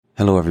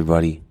Hello,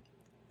 everybody.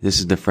 This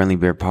is the Friendly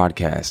Bear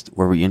Podcast,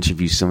 where we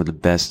interview some of the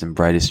best and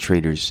brightest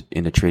traders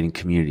in the trading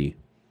community.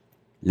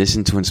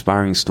 Listen to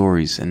inspiring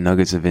stories and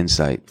nuggets of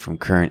insight from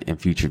current and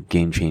future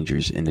game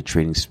changers in the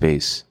trading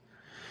space.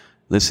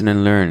 Listen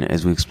and learn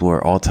as we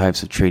explore all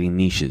types of trading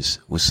niches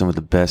with some of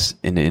the best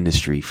in the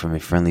industry from a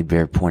Friendly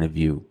Bear point of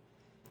view.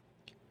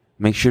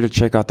 Make sure to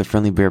check out the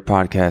Friendly Bear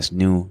Podcast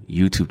new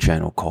YouTube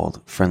channel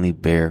called Friendly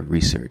Bear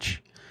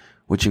Research,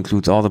 which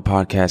includes all the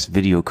podcast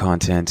video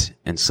content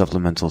and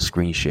supplemental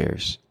screen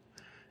shares.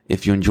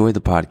 If you enjoy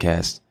the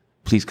podcast,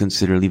 please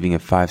consider leaving a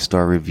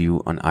 5-star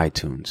review on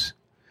iTunes.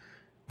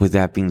 With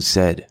that being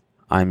said,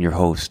 I'm your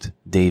host,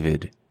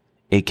 David,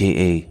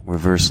 aka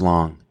Reverse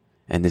Long,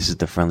 and this is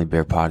the Friendly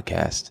Bear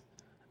Podcast.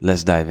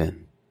 Let's dive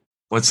in.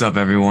 What's up,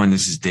 everyone?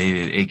 This is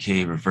David,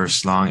 aka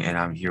Reverse Long, and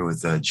I'm here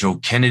with Joe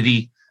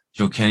Kennedy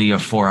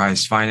of Four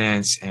Eyes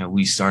Finance, and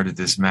we started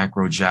this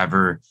macro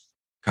jabber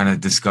kind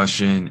of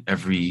discussion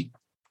every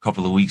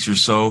couple of weeks or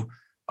so.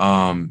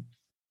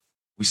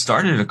 We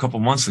started a couple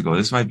months ago.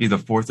 This might be the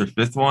 4th or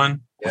 5th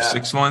one or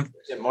 6th one.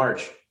 It's in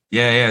March.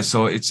 Yeah.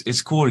 So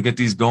it's cool to get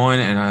these going.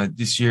 And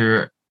this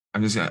year,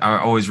 I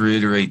always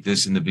reiterate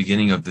this in the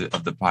beginning of the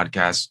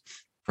podcast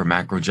for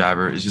Macro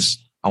Jabber. It's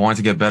just I want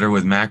to get better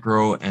with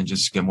macro and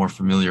just get more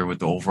familiar with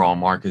the overall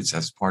markets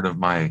as part of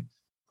my,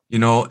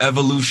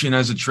 evolution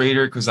as a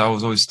trader, because I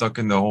was always stuck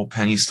in the whole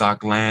penny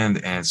stock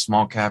land and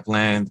small cap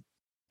land.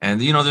 And,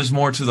 there's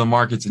more to the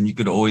markets, and you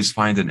could always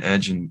find an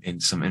edge in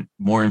some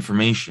more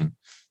information.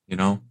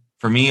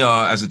 For me,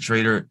 as a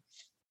trader,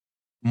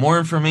 more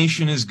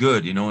information is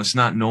good. It's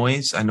not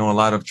noise. I know a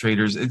lot of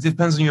traders, it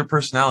depends on your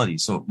personality.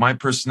 So my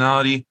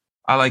personality,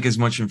 I like as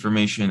much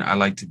information. I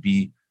like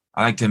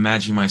to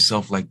imagine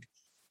myself like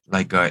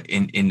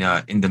in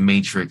the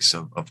matrix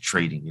of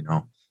trading,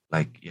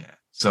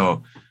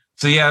 So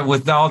yeah,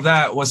 with all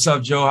that, what's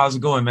up, Joe? How's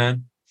it going,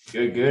 man?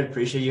 Good.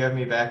 Appreciate you having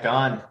me back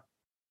on.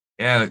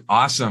 Yeah,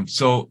 awesome.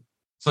 So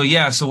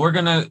we're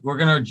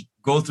gonna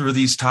go through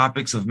these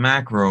topics of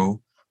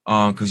macro,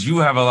 because you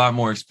have a lot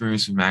more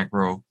experience with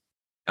macro,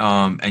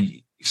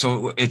 and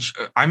so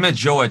I met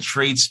Joe at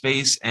Trade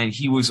Space, and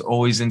he was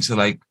always into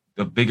like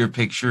the bigger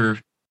picture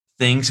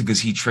things because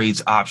he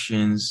trades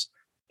options,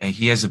 and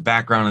he has a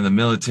background in the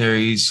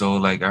military. So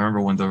like I remember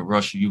when the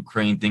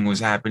Russia-Ukraine thing was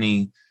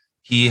happening,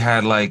 he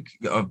had like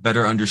a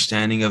better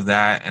understanding of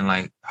that and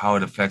like how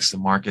it affects the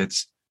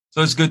markets.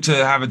 So it's good to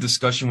have a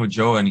discussion with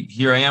Joe. And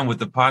here I am with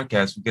the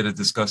podcast. We get to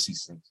discuss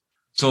these things.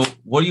 So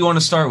what do you want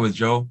to start with,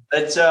 Joe?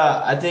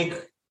 I think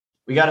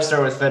we got to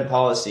start with Fed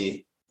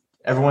policy.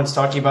 Everyone's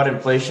talking about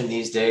inflation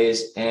these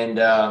days. And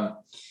I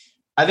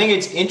think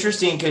it's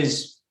interesting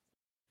because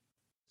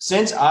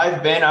since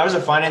I was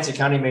a finance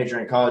accounting major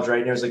in college, right?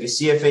 And it was like a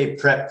CFA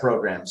prep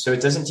program. So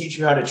it doesn't teach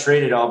you how to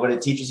trade at all, but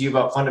it teaches you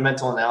about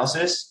fundamental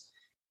analysis.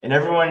 And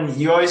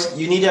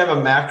you need to have a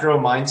macro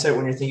mindset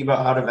when you're thinking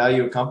about how to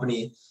value a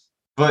company.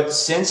 But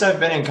since I've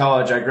been in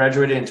college, I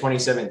graduated in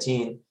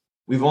 2017,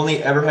 we've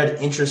only ever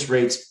had interest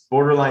rates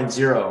borderline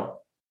zero.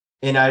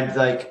 And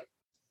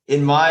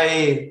in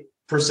my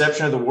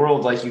perception of the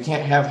world, like you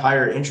can't have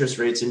higher interest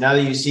rates. And now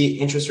that you see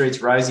interest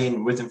rates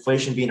rising with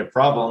inflation being a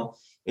problem,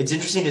 it's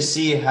interesting to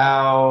see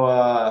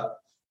how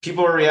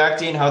people are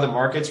reacting, how the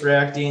market's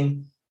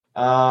reacting.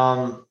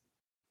 And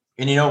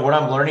what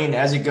I'm learning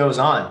as it goes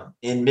on.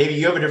 And maybe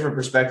you have a different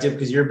perspective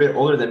because you're a bit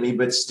older than me,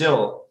 but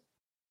still,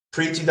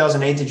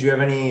 pre-2008, did you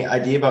have any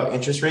idea about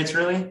interest rates,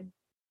 really?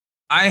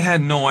 I had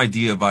no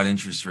idea about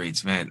interest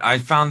rates, man. I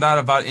found out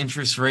about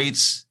interest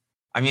rates.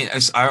 I mean,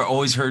 I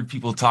always heard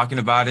people talking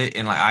about it,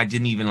 and like I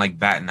didn't even like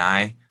bat an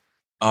eye.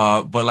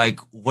 But like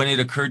when it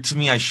occurred to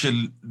me, I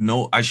should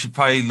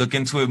probably look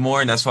into it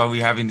more. And that's why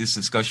we're having this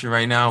discussion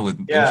right now with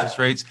interest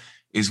rates.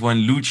 Is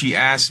when Lucci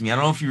asked me, I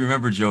don't know if you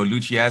remember, Joe,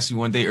 Lucci asked me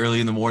one day early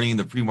in the morning in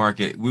the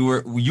pre-market,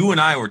 you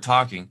and I were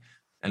talking,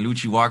 and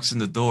Lucci walks in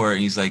the door and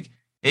he's like,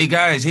 hey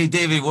guys, hey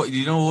David,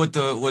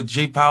 what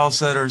Jay Powell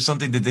said or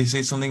something? Did they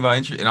say something about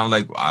interest? And I'm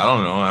like, I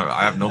don't know.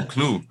 I have no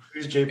clue.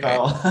 Who's Jay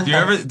Powell? Do you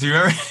remember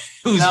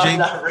who's Jay?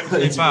 Not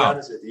really, Jay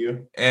Powell? To be honest with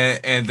you.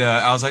 And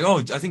I was like, oh,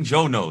 I think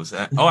Joe knows.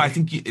 I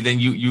think then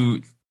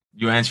you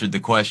answered the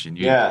question.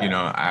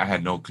 I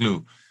had no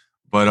clue.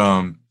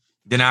 But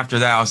then after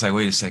that, I was like,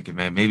 wait a second,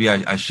 man, maybe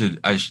I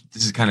should, this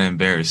is kind of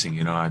embarrassing.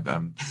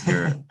 I'm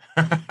here.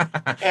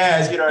 Yeah,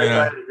 it's already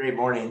had a great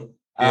morning.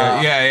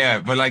 Yeah.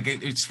 But like,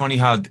 it's funny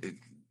how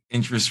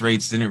interest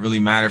rates didn't really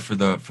matter for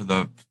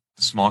the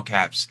small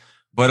caps.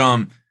 But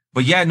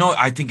yeah, no,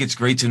 I think it's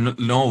great to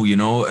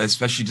know,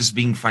 especially just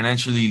being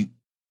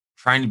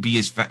trying to be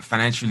as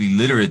financially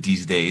literate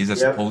these days,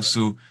 as opposed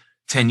to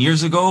 10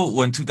 years ago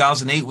when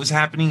 2008 was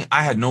happening.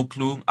 I had no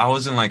clue. I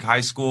was in like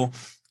high school,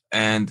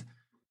 and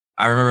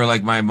I remember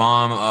like my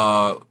mom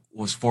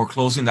was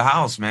foreclosing the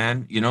house,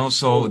 man.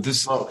 So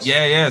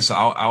So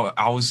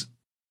I was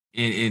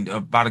in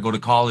about to go to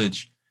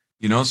college,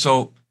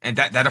 So and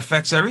that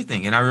affects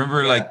everything. And I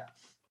remember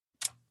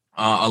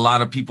a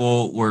lot of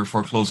people were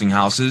foreclosing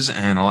houses,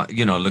 and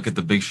look at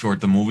The Big Short,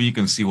 the movie. You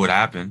can see what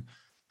happened.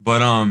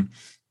 But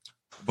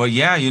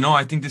yeah,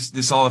 I think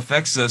this all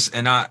affects us,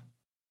 and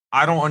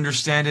I don't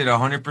understand it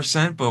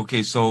 100%, but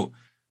okay, so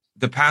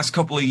the past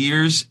couple of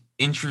years,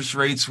 interest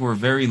rates were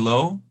very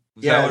low.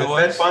 Was that Yeah, what the it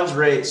Fed was? funds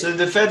rate. So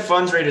the Fed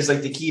funds rate is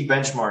like the key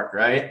benchmark,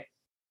 right?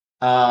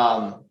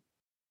 Um,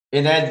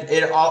 and then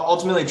it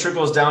ultimately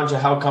trickles down to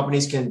how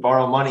companies can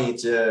borrow money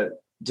to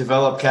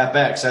develop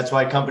capex. That's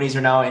why companies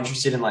are now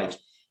interested in like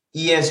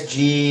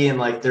ESG and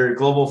like their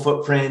global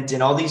footprint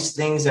and all these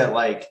things that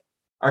like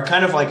are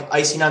kind of like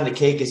icing on the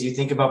cake as you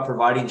think about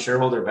providing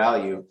shareholder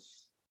value.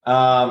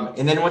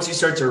 And then once you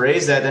start to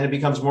raise that, then it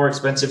becomes more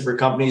expensive for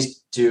companies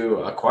to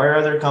acquire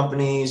other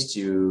companies,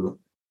 to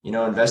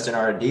invest in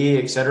R&D,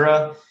 et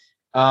cetera.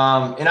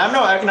 And I'm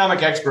no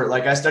economic expert.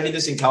 Like I studied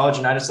this in college,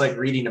 and I just like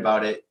reading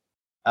about it.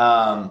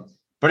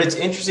 But it's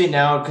interesting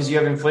now because you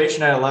have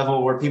inflation at a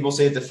level where people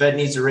say the Fed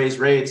needs to raise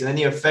rates, and then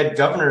you have Fed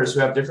governors who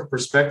have different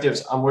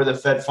perspectives on where the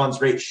Fed funds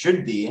rate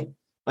should be.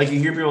 Like you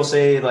hear people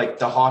say, like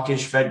the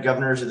hawkish Fed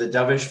governors or the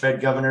dovish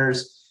Fed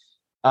governors.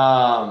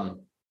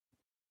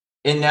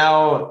 And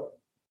now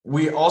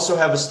we also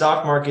have a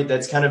stock market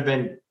that's kind of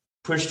been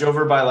pushed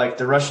over by like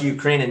the Russia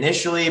Ukraine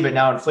initially, but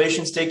now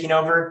inflation's taking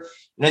over.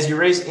 And as you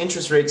raise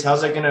interest rates,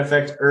 how's that going to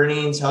affect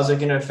earnings? How's it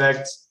going to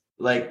affect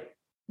like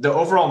the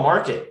overall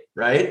market,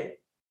 right?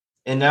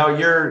 And now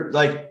you're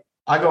like,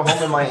 I go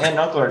home and my aunt and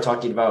uncle are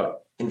talking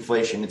about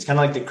inflation. It's kind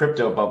of like the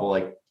crypto bubble.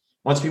 Like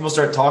once people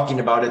start talking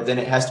about it, then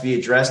it has to be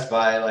addressed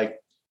by like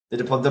the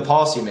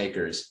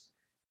policymakers.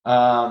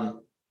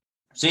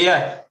 So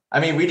yeah, I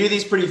mean, we do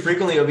these pretty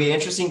frequently. It'll be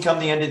interesting come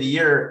the end of the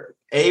year,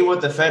 A,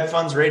 what the Fed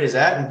funds rate is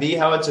at, and B,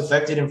 how it's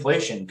affected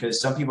inflation. Because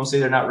some people say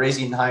they're not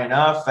raising high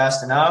enough,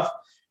 fast enough.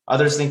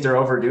 Others think they're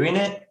overdoing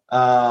it.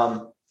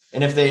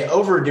 And if they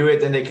overdo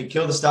it, then they could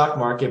kill the stock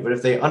market. But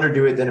if they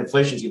underdo it, then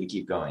inflation is going to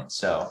keep going.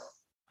 So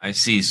I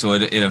see. So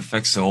it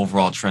affects the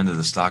overall trend of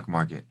the stock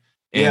market.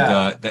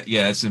 And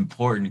yeah. that's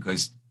important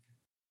because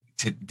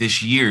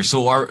this year,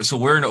 so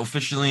we're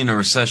officially in a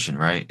recession,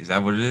 right? Is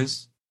that what it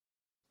is?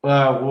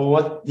 Well,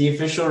 what the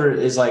official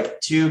is like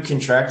two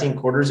contracting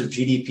quarters of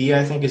GDP,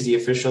 I think is the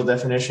official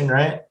definition,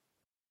 right?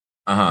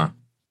 Uh-huh.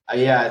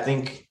 Yeah, I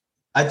think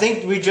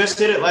we just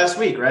did it last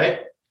week,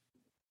 right?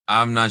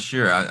 I'm not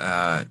sure.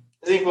 I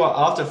think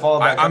I'll have to follow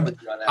I, back up I'm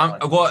with you on that I'm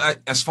one. well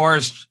as far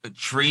as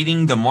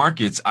trading the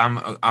markets,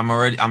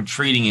 I'm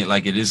trading it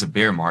like it is a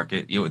bear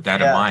market, with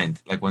that in Yeah,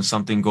 mind. Like when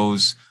something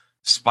goes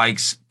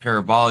spikes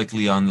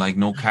parabolically on like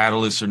no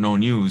catalyst or no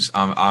news,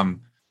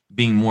 I'm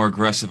being more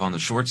aggressive on the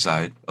short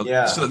side. So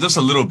yeah, just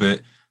a little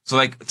bit. So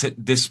like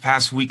this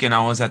past weekend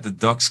I was at the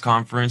Ducks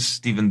conference,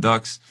 Stephen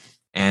Ducks,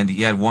 and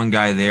he had one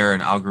guy there,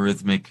 an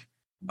algorithmic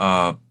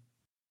uh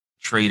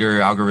trader,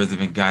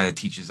 algorithmic guy that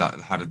teaches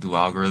how to do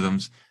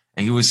algorithms.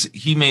 And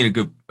he made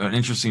an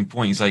interesting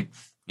point. He's like,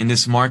 in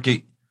this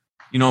market,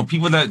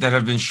 people that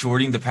have been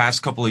shorting the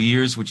past couple of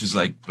years, which is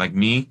like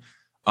me,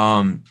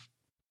 um,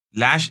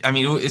 I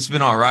mean, it's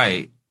been all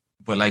right,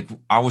 but like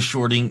I was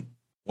shorting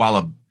while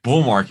a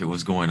bull market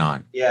was going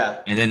on, yeah,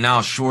 and then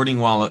now shorting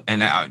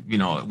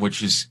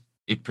which is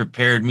it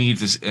prepared me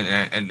to,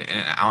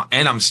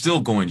 and I'm still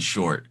going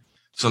short.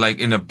 So like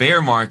in a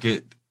bear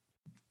market,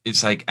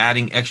 it's like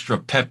adding extra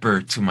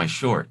pepper to my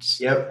shorts,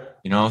 yep.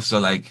 so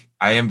like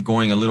I am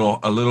going a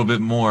little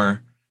bit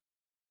more,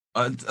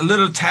 a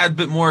little tad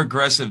bit more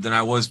aggressive than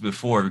I was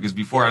before, because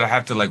before Yeah. I'd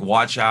have to like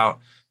watch out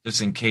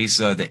just in case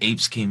the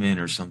apes came in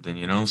or something,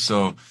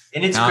 so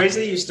And it's now,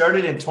 crazy that you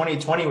started in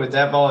 2020 with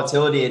that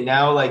volatility, and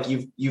now like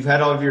you've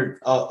had all of your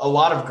a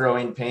lot of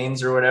growing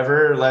pains or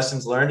whatever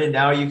lessons learned, and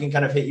now you can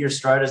kind of hit your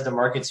stride as the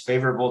market's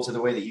favorable to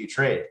the way that you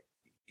trade.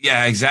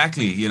 yeah,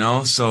 exactly,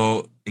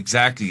 so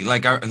exactly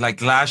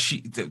like last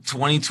year,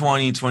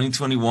 2020,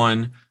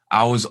 2021,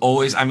 I was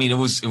always, I mean, it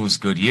was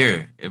good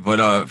year,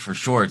 but for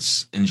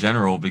shorts in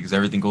general, because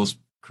everything goes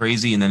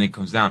crazy and then it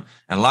comes down,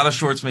 and a lot of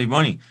shorts made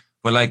money.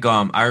 But like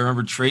I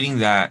remember trading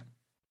that,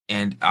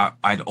 and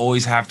I'd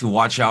always have to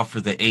watch out for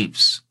the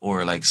apes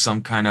or like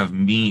some kind of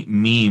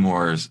meme,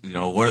 or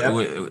what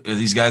Yep. are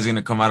these guys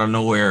gonna come out of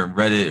nowhere,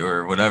 Reddit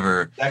or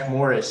whatever. Zach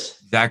Morris.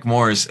 Zach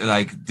Morris,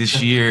 like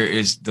this year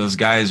is those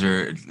guys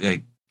are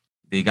like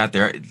they got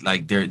their,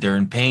 like they're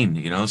in pain,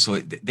 so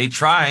they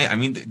try. I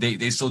mean,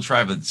 they still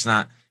try, but it's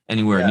not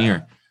anywhere Yeah.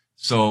 near.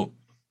 So,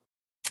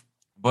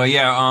 but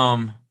yeah,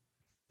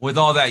 with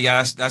all that,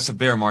 yeah, that's a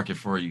bear market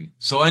for you.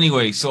 So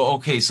anyway, so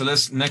okay, so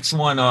let's next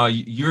one.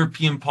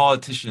 European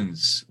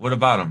politicians. What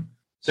about them?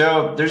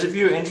 So there's a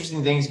few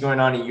interesting things going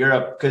on in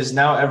Europe because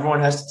now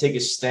everyone has to take a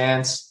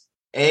stance,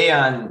 A,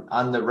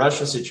 on the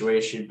Russia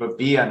situation, but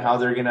B, on how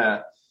they're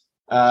gonna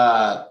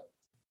uh,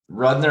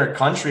 run their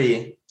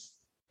country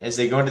as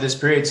they go into this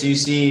period. So you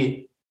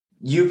see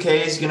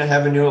UK is gonna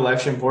have a new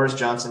election, Boris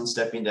Johnson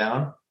stepping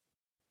down.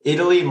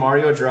 Italy,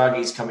 Mario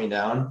Draghi's coming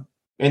down.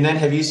 And then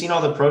have you seen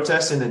all the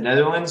protests in the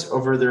Netherlands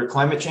over their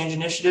climate change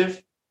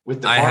initiative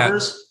with the I have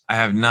farmers? I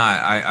have not.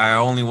 I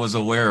only was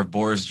aware of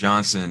Boris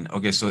Johnson.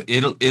 Okay, so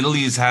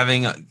Italy is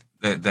having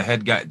the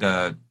head guy,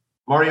 the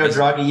Mario pres-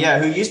 Draghi, yeah,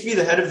 who used to be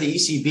the head of the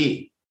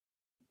ECB.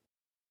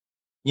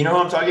 You know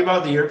who I'm talking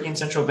about? The European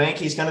Central Bank.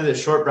 He's kind of the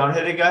short,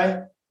 brown-headed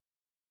guy.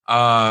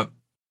 uh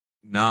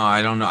No,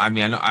 I don't know. I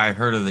mean, I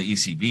heard of the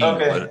ECB,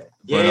 Okay.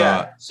 Yeah, but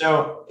yeah.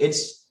 So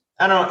it's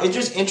I don't know, it's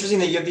just interesting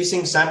that you have these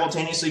things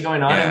simultaneously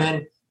going on. And yeah.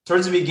 then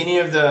towards the beginning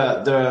of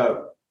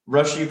the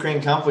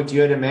Russia-Ukraine conflict,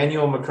 you had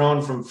Emmanuel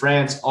Macron from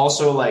France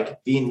also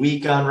like being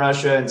weak on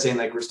Russia and saying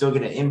like we're still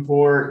going to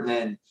import. And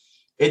then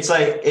it's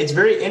like it's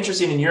very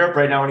interesting in Europe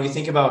right now when you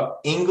think about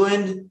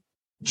England,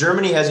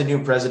 Germany has a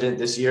new president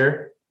this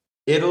year,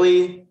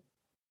 Italy,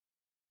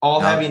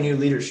 all Now having new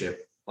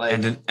leadership. Like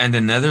and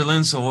the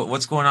Netherlands. So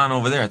what's going on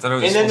over there? I thought it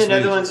was and then the supposed to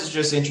be. Netherlands is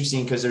just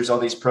interesting because there's all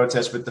these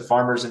protests with the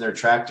farmers and their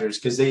tractors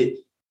because they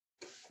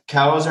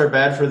cows are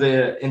bad for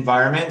the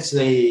environment. So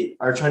they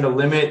are trying to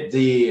limit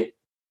the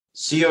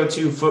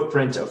CO2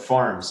 footprint of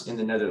farms in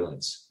the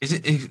Netherlands.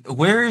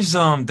 Where is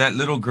that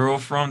little girl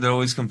from that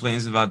always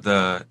complains about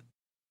the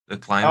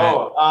climate?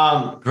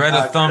 Oh, Greta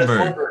Greta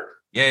Thunberg. Thunberg.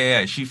 Yeah.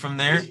 Is she from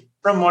there? She's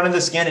from one of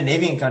the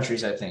Scandinavian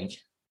countries, I think.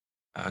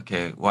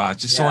 Okay. Wow.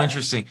 It's just so Yeah.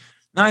 interesting.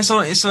 No,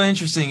 it's so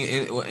interesting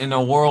in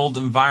a world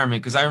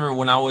environment because I remember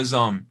when I was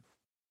in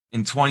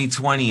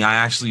 2020, I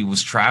actually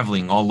was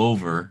traveling all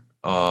over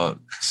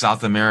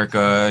South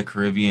America,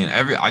 Caribbean,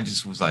 I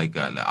just was like,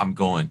 I'm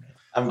going.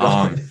 I'm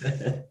going.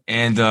 Um,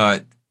 and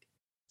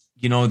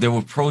there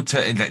were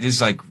protests. There's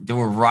like there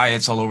were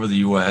riots all over the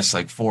U.S.,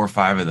 like 4 or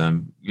 5 of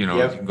them. You can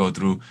Yep. go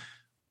through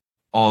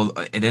all,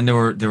 and then there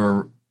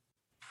were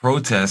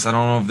protests. I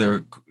don't know if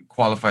they're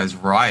qualified as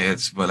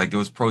riots, but like there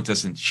was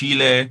protests in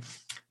Chile,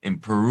 in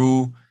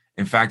Peru.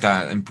 In fact,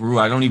 in Peru,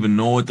 I don't even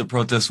know what the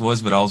protest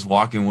was, but I was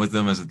walking with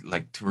them as a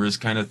like tourist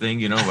kind of thing,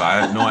 But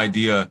I have no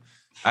idea.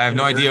 I have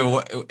no idea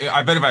what.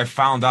 I bet if I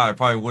found out, I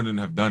probably wouldn't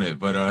have done it.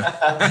 But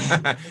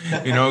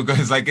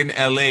because like in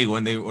LA,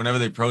 whenever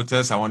they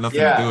protest, Yeah.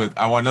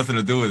 I want nothing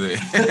to do with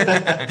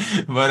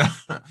it. But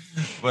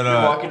You're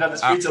walking down the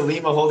streets of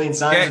Lima holding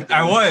signs yeah, with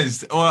I them.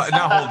 was. Well,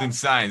 not holding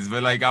signs,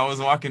 but like I was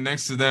walking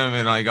next to them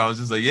and like I was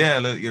just like, yeah,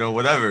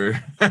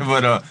 whatever.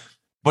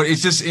 But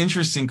it's just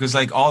interesting because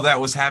like all that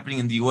was happening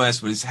in the US,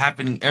 but it's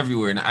happening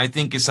everywhere. And I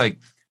think it's like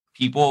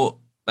people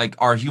like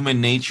our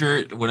human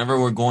nature, whenever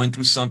we're going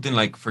through something,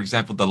 like for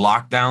example, the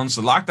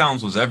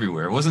lockdowns was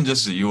everywhere. It wasn't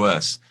just the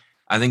US.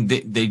 I think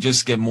they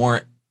just get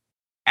more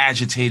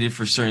agitated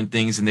for certain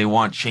things and they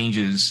want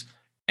changes.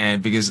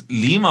 And because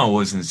Lima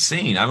was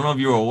insane. I don't know if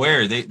you were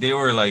aware, they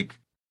were like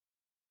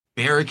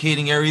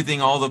barricading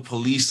everything, all the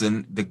police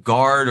and the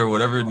guard or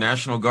whatever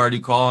National Guard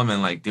you call them,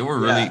 and like they were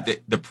really Yeah.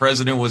 the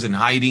president was in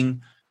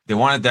hiding. They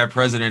wanted that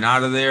president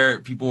out of there.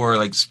 People were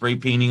like spray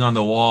painting on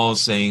the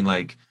walls saying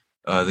like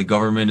the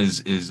government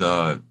is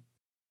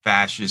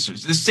fascist.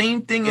 It's the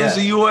same thing as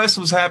the Yeah. US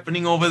was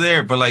happening over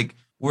there, but like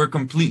we're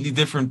completely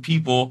different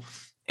people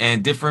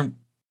and different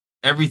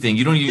everything.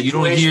 You don't hear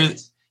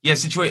Situations. yeah,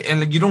 situation and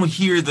like you don't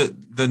hear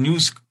the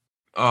news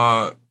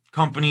uh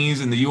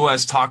companies in the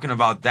US talking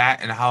about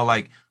that and how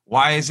like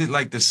why is it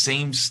like the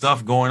same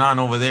stuff going on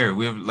over there?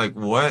 We have like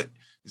what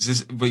is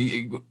this?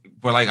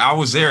 But like I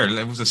was there,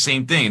 it was the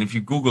same thing. And if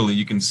you Google it,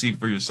 you can see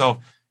for yourself.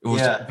 It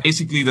was Yeah.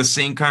 basically the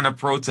same kind of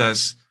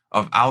protests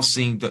of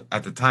ousting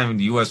at the time in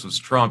the U.S. was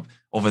Trump.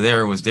 Over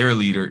there it was their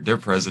leader, their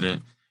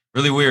president.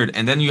 Really weird.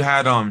 And then you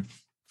had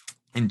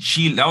in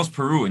Chile, that was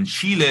Peru. In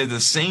Chile,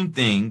 the same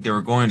thing. They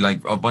were going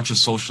like a bunch of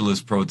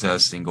socialist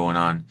protesting going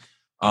on.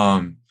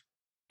 Um,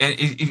 and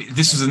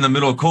this was in the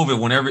middle of COVID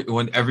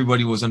when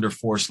everybody was under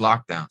forced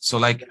lockdown. So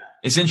like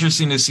it's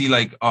interesting to see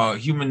like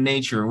human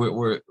nature.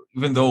 We're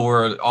even though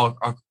we're all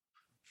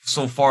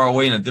so far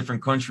away in a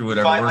different country, You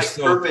whatever, find we're like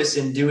still purpose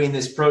in doing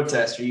this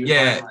protest, or you find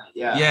yeah like,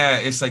 yeah. yeah.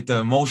 It's like the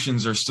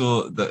emotions are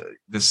still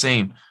the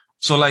same.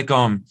 So like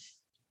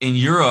in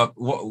Europe,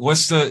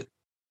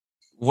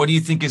 what do you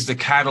think is the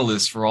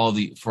catalyst for all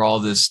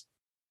this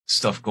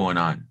stuff going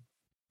on?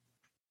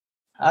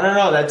 I don't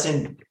know. That's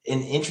an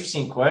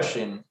interesting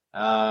question.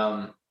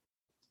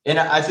 And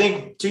I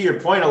think to your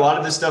point, a lot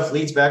of this stuff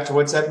leads back to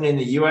what's happening in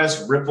the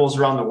US, ripples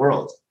around the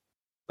world.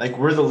 Like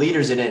we're the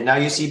leaders in it. Now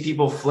you see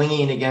people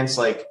flinging against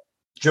like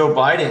Joe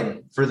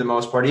Biden for the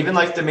most part, even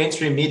like the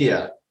mainstream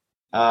media,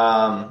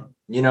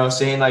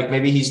 saying like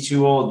maybe he's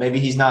too old, maybe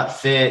he's not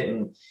fit.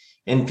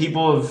 And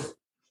people have,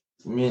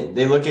 I mean,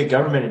 they look at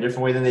government a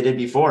different way than they did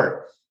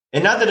before.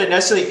 And not that it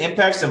necessarily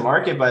impacts the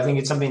market, but I think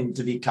it's something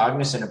to be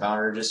cognizant about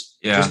or just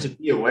Yeah. to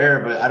be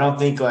aware. But I don't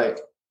think like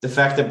the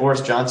fact that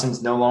Boris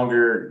Johnson's no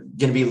longer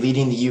going to be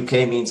leading the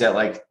UK means that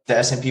like the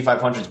S&P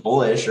 500 is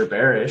bullish or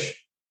bearish.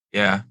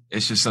 Yeah,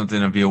 it's just something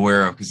to be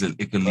aware of because it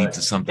could lead to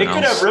But something it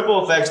could have else.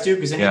 ripple effects too,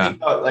 because then you Yeah, think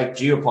about like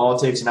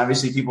geopolitics, and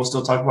obviously people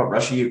still talk about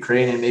Russia,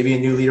 Ukraine, and maybe a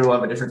new leader will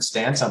have a different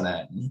stance on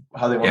that, and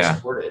how they want to yeah,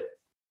 support it.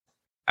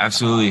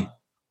 absolutely.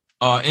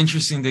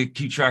 Interesting to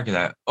keep track of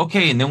that.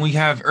 Okay, and then we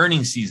have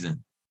earnings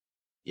season.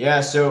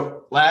 Yeah.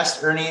 So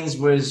last earnings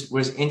was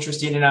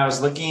interesting, and I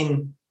was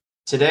looking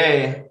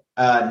today.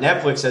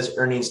 Netflix has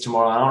earnings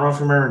tomorrow. I don't know if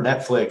you remember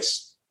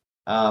Netflix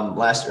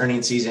last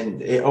earnings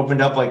season. It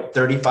opened up like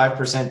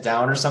 35%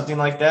 down or something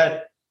like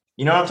that.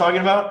 You know what I'm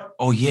talking about?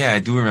 Oh yeah, I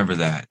do remember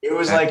that. It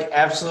was That like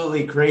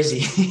absolutely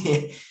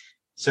crazy.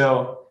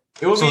 So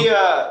it will be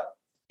so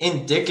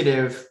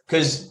indicative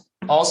because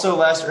also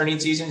last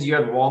earnings seasons, you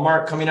had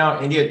Walmart coming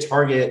out and you had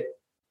Target.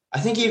 I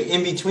think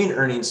in between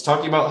earnings,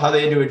 talking about how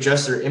they had to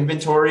adjust their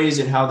inventories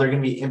and how they're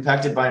going to be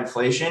impacted by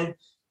inflation.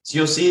 So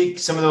you'll see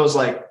some of those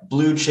like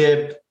blue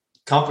chip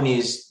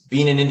companies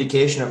being an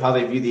indication of how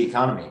they view the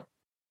economy.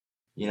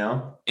 You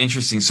know,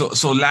 Interesting.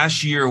 So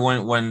last year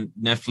when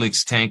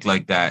Netflix tanked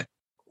like that,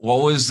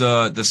 what was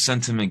the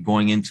sentiment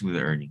going into the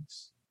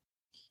earnings?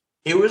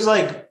 it was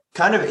like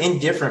kind of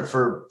indifferent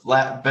for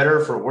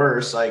better for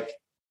worse. Like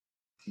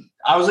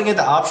I was looking at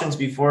the options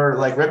before,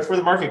 like right before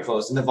the market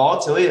closed, and the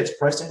volatility that's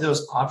priced into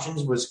those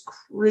options was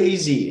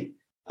crazy.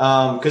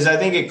 Because I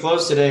think it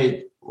closed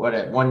today, what,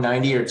 at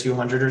 190 or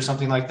 200 or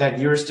something like that.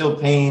 You were still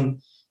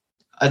paying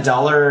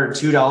 $1 or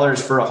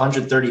 $2 for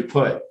 130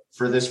 put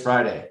for this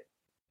Friday.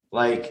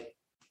 Like,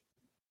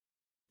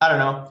 I don't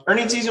know.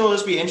 Earnings season will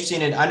just be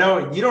interesting. And I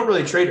know you don't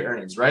really trade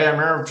earnings, right? I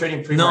remember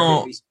trading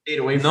pre-market. We stayed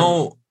away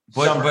from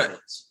some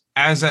earnings.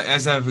 As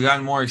I've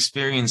gotten more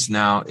experience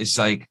now, it's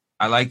like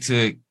I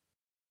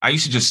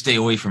used to just stay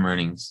away from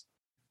earnings.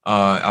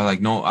 I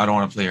like, no, I don't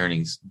want to play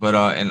earnings, but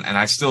and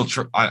I still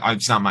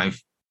it's not my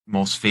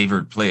most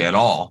favorite play at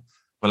all.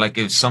 But like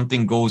if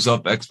something goes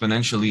up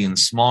exponentially in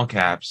small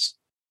caps,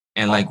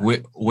 and like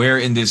we're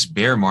in this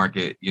bear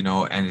market, you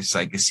know, and it's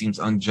like it seems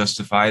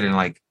unjustified, and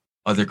like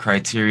other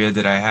criteria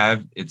that I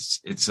have,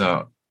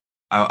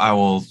 I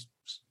will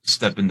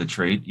step in the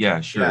trade.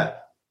 Yeah, sure. Yeah.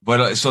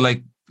 But so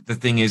like the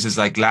thing is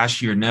like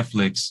last year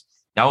Netflix,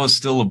 that was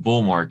still a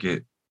bull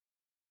market.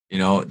 You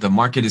know, the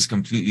market is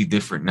completely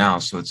different now.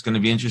 So it's going to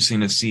be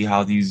interesting to see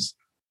how these,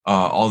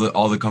 all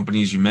the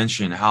companies you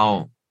mentioned,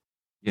 how,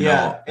 you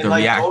know, and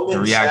like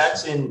Goldman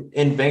Sachs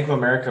and Bank of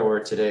America were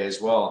today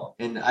as well.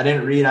 And I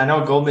didn't read, I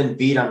know Goldman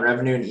beat on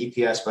revenue and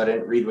EPS, but I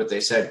didn't read what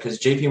they said because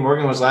JP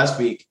Morgan was last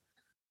week.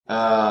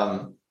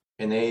 And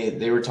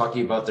they were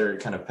talking about their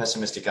kind of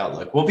pessimistic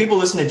outlook. Well, people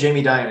listen to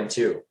Jamie Dimon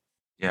too.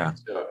 Yeah.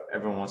 So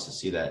everyone wants to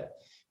see that.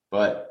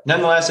 But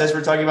nonetheless, as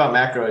we're talking about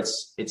macro,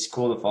 it's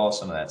cool to follow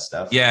some of that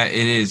stuff. Yeah,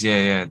 it is.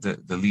 Yeah.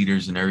 The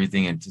leaders and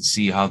everything, and to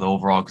see how the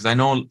overall, because I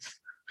know,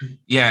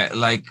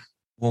 like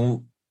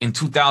when in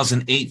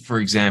 2008, for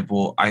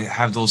example, I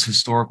have those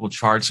historical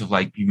charts of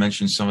like you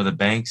mentioned some of the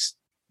banks.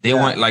 They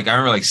went like I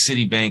remember like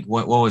Citibank.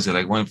 What was it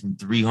like? Went from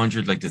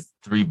 300 like to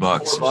 $3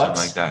 or something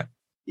like that.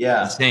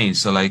 Yeah, insane.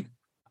 So like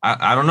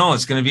I don't know.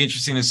 It's going to be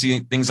interesting to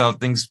see how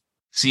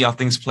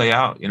things play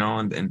out. You know,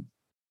 and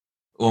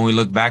when we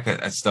look back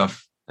at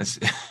stuff.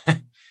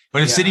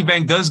 But if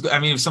Citibank does, I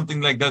mean, if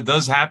something like that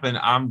does happen,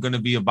 I'm going to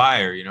be a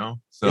buyer, you know?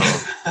 So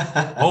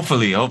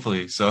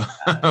hopefully. So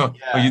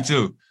you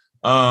too.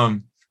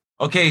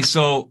 Okay.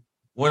 So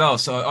what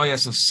else?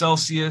 So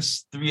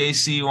Celsius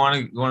 3AC, you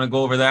want to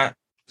go over that?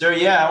 So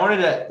I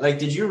wanted to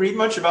did you read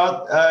much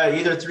about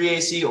either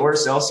 3AC or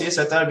Celsius?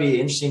 I thought it'd be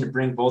interesting to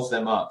bring both of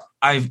them up.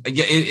 It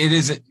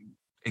is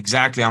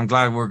exactly. I'm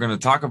glad we're going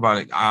to talk about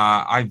it.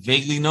 I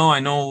vaguely know.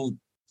 I know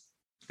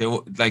they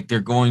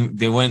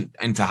went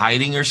into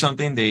hiding or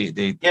something.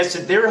 So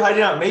they were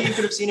hiding out. Maybe you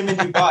could have seen them in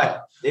Dubai.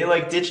 They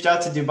ditched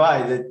out to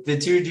Dubai. The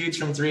two dudes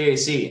from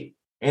 3AC,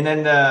 and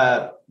then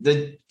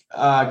the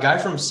guy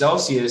from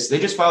Celsius. They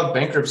just filed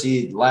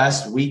bankruptcy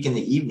last week in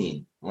the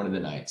evening, one of the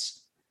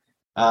nights.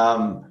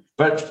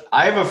 But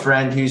I have a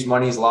friend whose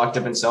money's locked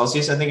up in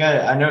Celsius. I think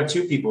I know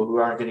two people who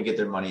aren't going to get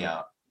their money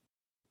out.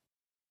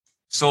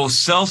 So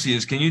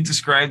Celsius, can you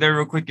describe that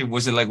real quick?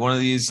 Was it like one of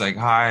these like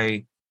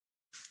high?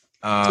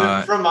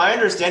 From my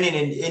understanding,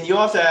 and you'll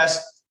have to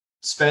ask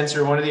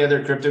Spencer, one of the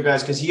other crypto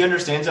guys, because he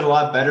understands it a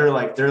lot better,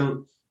 like their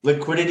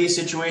liquidity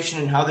situation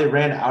and how they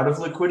ran out of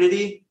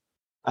liquidity.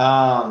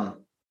 But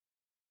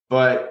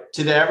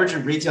to the average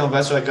retail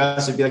investor like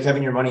us, it'd be like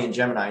having your money in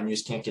Gemini and you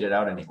just can't get it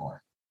out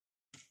anymore.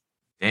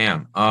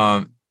 Damn.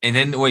 And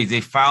then wait,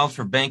 they filed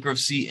for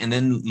bankruptcy and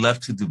then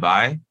left to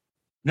Dubai?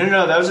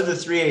 No. Those are the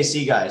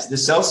 3AC guys. The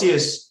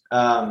Celsius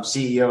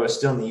CEO is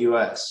still in the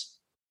US.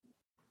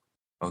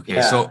 Okay,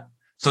 yeah.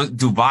 So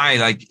Dubai,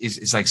 like,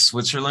 is like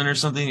Switzerland or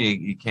something?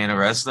 You can't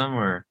arrest them,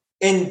 or?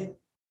 And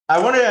I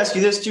wanted to ask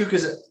you this too,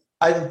 because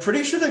I'm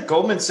pretty sure that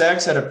Goldman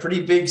Sachs had a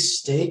pretty big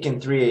stake in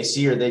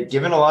 3AC, or they'd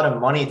given a lot of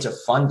money to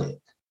fund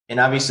it. And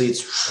obviously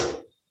it's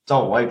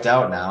all wiped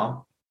out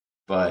now,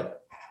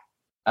 but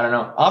I don't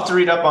know. I'll have to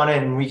read up on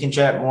it and we can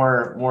chat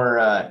more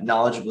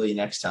knowledgeably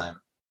next time.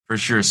 For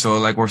sure. So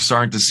like we're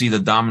starting to see the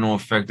domino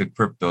effect of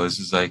crypto. This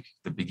is like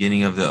the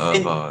beginning of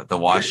the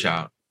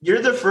washout.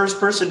 You're the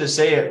first person to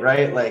say it,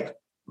 right? Like,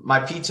 my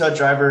pizza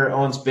driver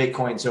owns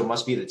Bitcoin, so it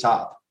must be the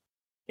top.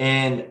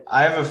 And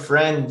I have a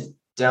friend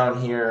down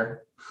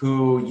here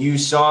who you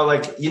saw,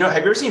 like, have you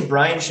ever seen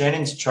Brian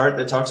Shannon's chart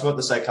that talks about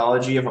the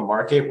psychology of a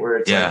market where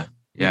it's the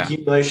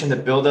accumulation, the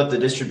build up, the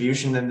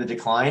distribution, then the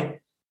decline?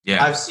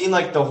 Yeah. I've seen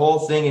like the whole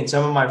thing, and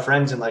some of my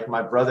friends and like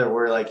my brother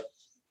were like,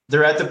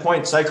 they're at the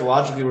point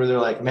psychologically where they're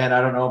like, man, I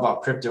don't know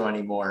about crypto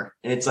anymore.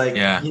 And it's like,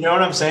 you know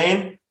what I'm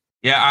saying?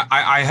 Yeah,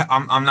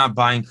 I'm not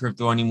buying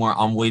crypto anymore.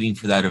 I'm waiting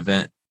for that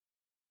event.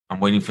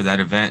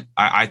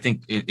 I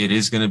think it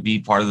is going to be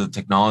part of the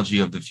technology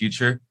of the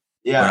future.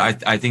 Yeah.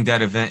 But I think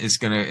that event is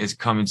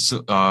coming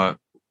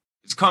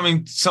it's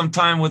coming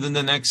sometime within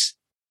the next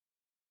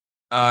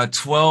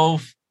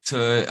 12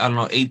 to, I don't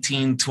know,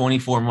 18,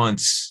 24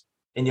 months.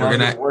 And you'll have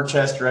your war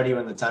chest ready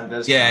when the time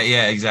does come.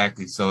 Yeah,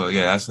 exactly. So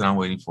yeah, that's what I'm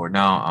waiting for.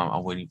 Now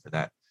I'm waiting for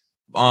that.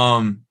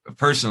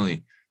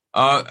 Personally.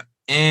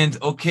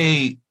 And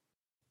okay,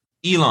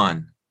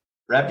 Elon.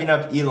 Wrapping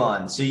up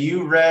Elon. So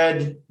you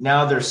read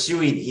now they're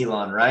suing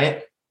Elon,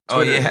 right?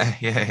 Twitter.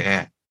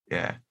 Oh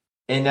yeah.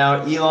 And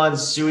now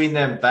Elon's suing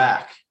them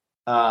back.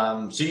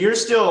 So you're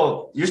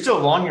still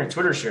long your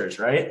Twitter shares,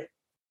 right?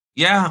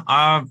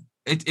 Yeah.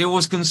 It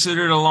was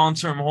considered a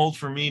long-term hold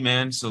for me,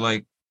 man. So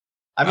like,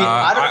 I mean,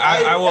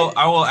 I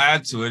will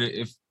add to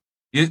it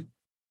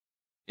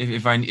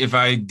if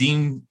I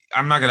deem,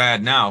 I'm not gonna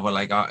add now, but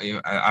like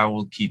I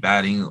will keep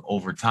adding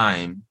over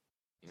time.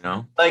 You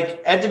know,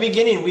 like at the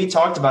beginning we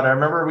talked about it. I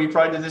remember we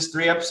probably did this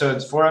 4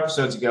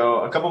 episodes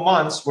ago, a couple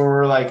months, where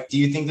we're like, do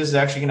you think this is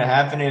actually going to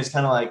happen? And it's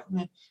kind of like,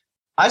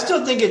 I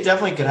still think it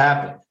definitely could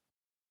happen.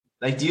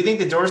 Like, do you think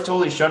the door's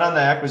totally shut on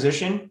the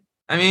acquisition?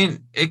 I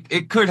mean,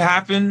 it could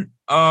happen.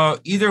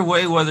 Either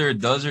way, whether it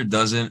does or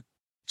doesn't,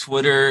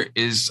 Twitter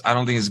I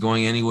don't think it's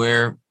going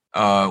anywhere.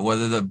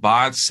 Whether the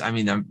bots, I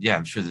mean,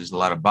 I'm sure there's a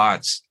lot of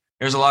bots.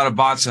 There's a lot of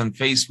bots on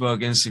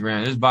Facebook,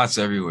 Instagram. There's bots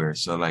everywhere.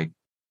 So like,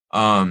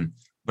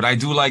 but I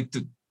do like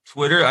the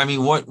Twitter. I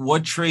mean,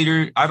 what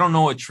trader? I don't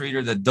know a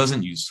trader that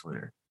doesn't use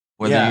Twitter.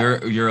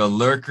 Whether you're a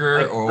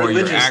lurker like, or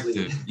you're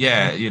active.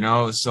 Yeah, you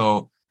know.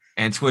 So,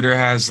 and Twitter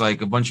has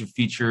like a bunch of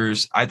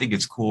features. I think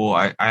it's cool.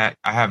 I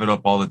have it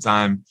up all the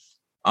time.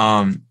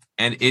 And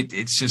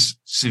it's just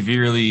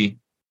severely,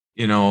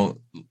 you know,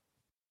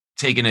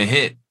 taking a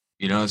hit.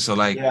 You know, so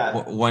like,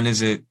 when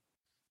is it?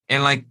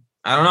 And like,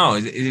 I don't know.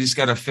 It just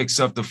got to fix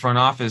up the front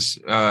office.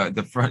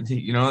 The front,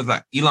 you know,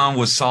 like Elon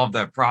would solve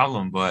that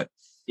problem, but.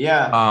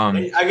 Yeah.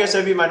 I guess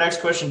that'd be my next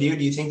question to you.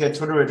 Do you think that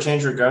Twitter would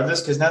change regardless?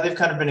 Because now they've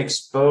kind of been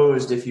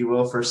exposed, if you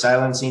will, for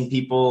silencing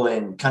people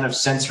and kind of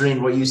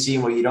censoring what you see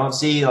and what you don't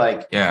see.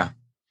 Like, yeah,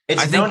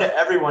 it's known to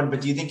everyone, but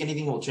do you think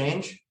anything will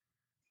change?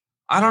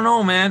 I don't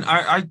know, man.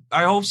 I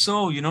hope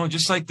so. You know,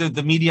 just like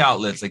the media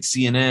outlets like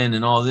CNN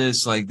and all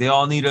this, like they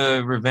all need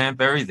to revamp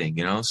everything,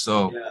 you know?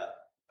 So,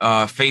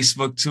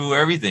 Facebook too,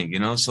 everything, you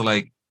know? So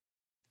like,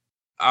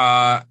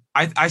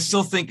 I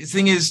still think the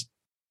thing is,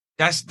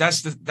 that's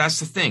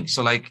the thing.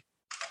 So like,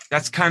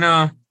 that's kind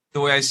of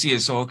the way I see it.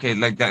 So, okay,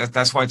 like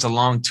that's why it's a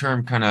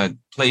long-term kind of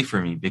play for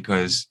me,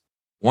 because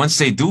once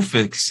they do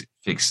fix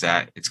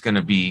that, it's going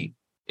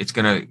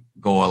to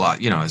go a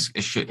lot, you know,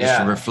 it should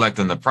reflect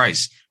on the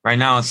price. Right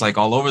now, it's like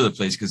all over the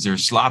place because they're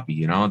sloppy,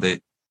 you know,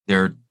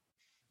 they're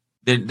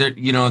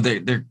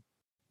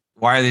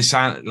why are they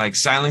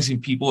silencing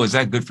people? Is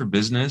that good for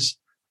business?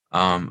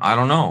 I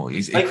don't know.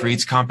 It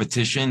creates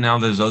competition. Now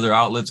there's other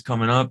outlets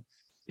coming up,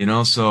 you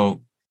know,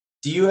 so.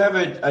 Do you have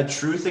a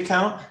Truth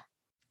account?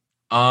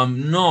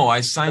 No,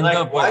 I signed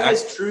up. Why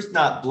has Truth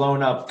not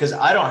blown up? Because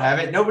I don't have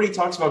it. Nobody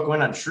talks about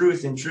going on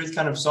Truth, and Truth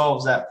kind of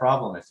solves that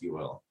problem, if you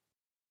will.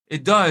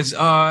 It does.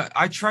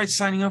 I tried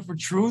signing up for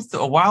Truth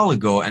a while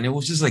ago, and it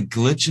was just like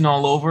glitching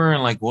all over,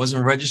 and like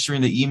wasn't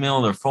registering the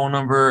email or phone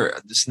number.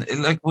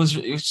 It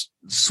was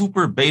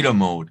super beta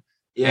mode.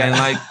 Yeah.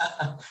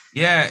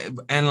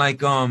 And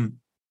like,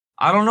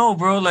 I don't know,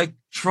 bro. Like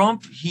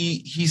Trump,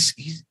 he's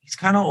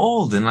kind of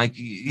old, and like,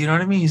 you know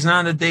what I mean. He's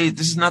not in the day.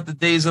 This is not the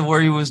days of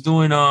where he was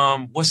doing.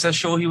 What's that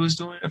show he was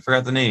doing? I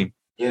forgot the name.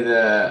 Yeah,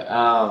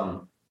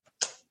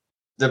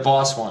 the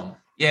boss one.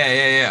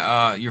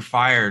 Yeah. You're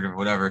fired or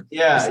whatever.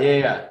 Yeah.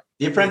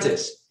 The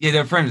Apprentice. Yeah,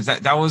 The Apprentice.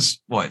 That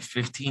was what,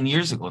 15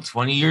 years ago,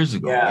 20 years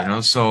ago. Yeah. You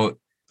know, so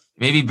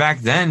maybe back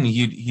then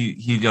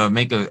he'd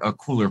make a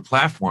cooler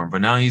platform,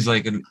 but now he's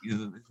like an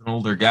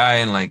older guy,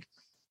 and like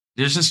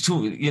there's just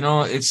too, you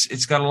know,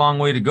 it's got a long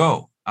way to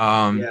go.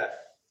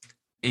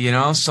 You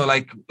know, so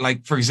like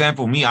for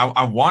example, me,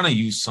 I want to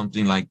use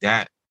something like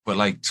that, but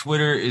like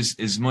Twitter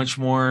is much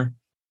more.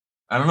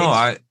 I don't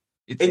know.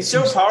 It's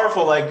so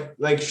powerful. Like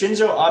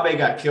Shinzo Abe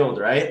got killed,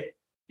 right?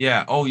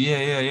 Yeah. Oh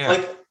yeah.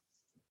 Like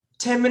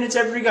 10 minutes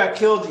after he got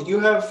killed, you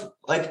have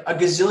like a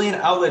gazillion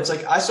outlets.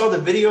 Like I saw the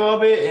video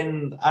of it,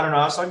 and I don't know.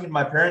 I was talking to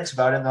my parents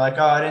about it, and they're like,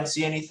 "Oh, I didn't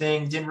see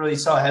anything. Didn't really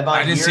saw a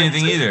headline." I didn't see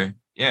anything either.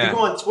 Yeah. You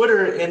go on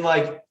Twitter, and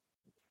like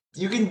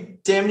you can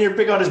damn near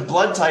pick out his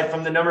blood type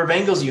from the number of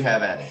angles you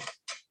have at it.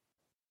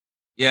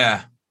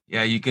 Yeah,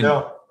 you can.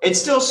 So it's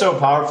still so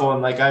powerful,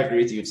 and like I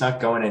agree with you, it's not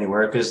going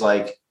anywhere because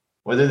like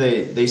whether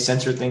they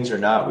censor things or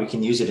not, we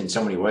can use it in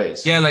so many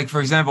ways. Yeah, like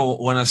for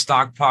example, when a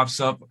stock pops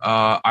up,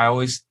 I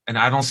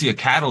don't see a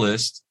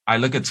catalyst. I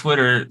look at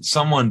Twitter,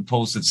 someone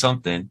posted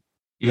something,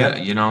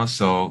 you know,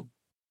 so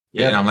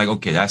and I'm like,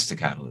 okay, that's the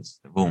catalyst.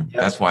 Boom,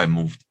 that's why I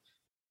moved.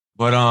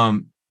 But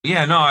I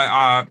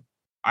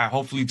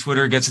hopefully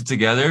Twitter gets it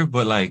together,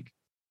 but like,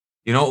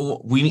 you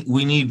know, we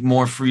need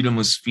more freedom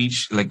of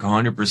speech, like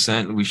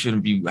 100%. We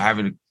shouldn't be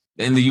having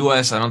in the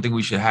U.S. I don't think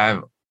we should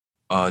have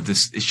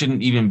this. It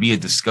shouldn't even be a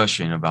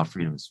discussion about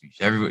freedom of speech.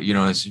 Everybody, you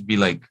know, it should be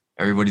like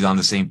everybody's on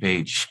the same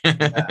page.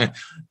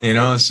 You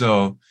know,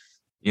 so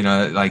you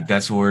know, like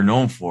that's what we're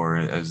known for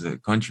as a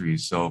country.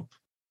 So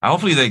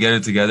hopefully they get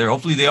it together.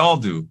 Hopefully they all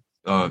do.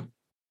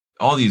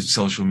 all these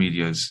social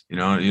medias, you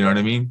know what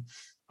I mean?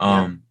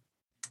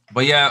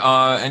 But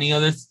any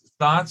other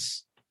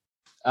thoughts?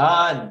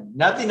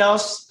 Nothing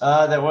else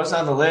that was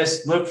on the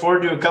list. Look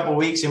forward to a couple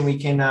weeks, and we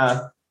can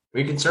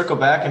circle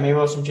back, and maybe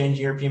we'll have some change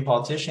in European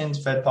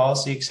politicians, Fed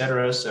policy,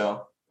 etc.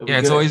 So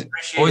it's always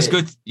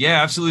good.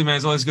 Yeah, absolutely, man.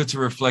 It's always good to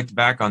reflect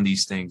back on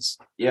these things.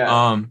 Yeah.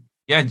 All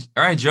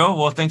right, Joe.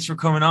 Well, thanks for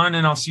coming on,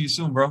 and I'll see you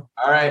soon, bro.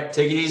 All right,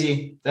 take it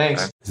easy.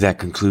 Thanks. That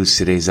concludes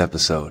today's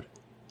episode.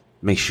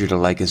 Make sure to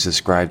like and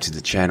subscribe to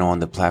the channel on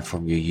the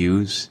platform you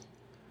use.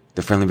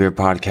 The Friendly Bear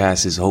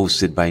Podcast is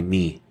hosted by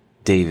me,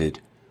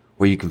 David,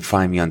 where you can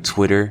find me on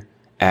Twitter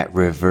at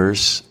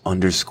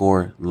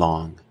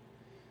 @reverse_long.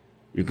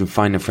 You can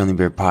find the Friendly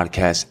Bear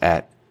Podcast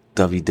at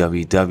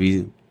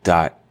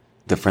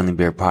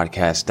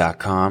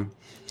www.thefriendlybearpodcast.com,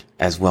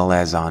 as well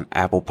as on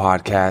Apple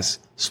Podcasts,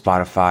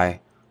 Spotify,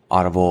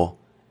 Audible,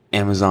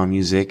 Amazon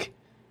Music,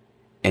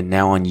 and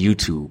now on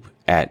YouTube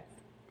at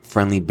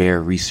Friendly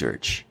Bear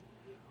Research.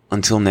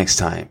 Until next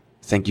time,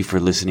 thank you for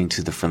listening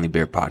to the Friendly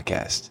Bear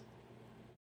Podcast.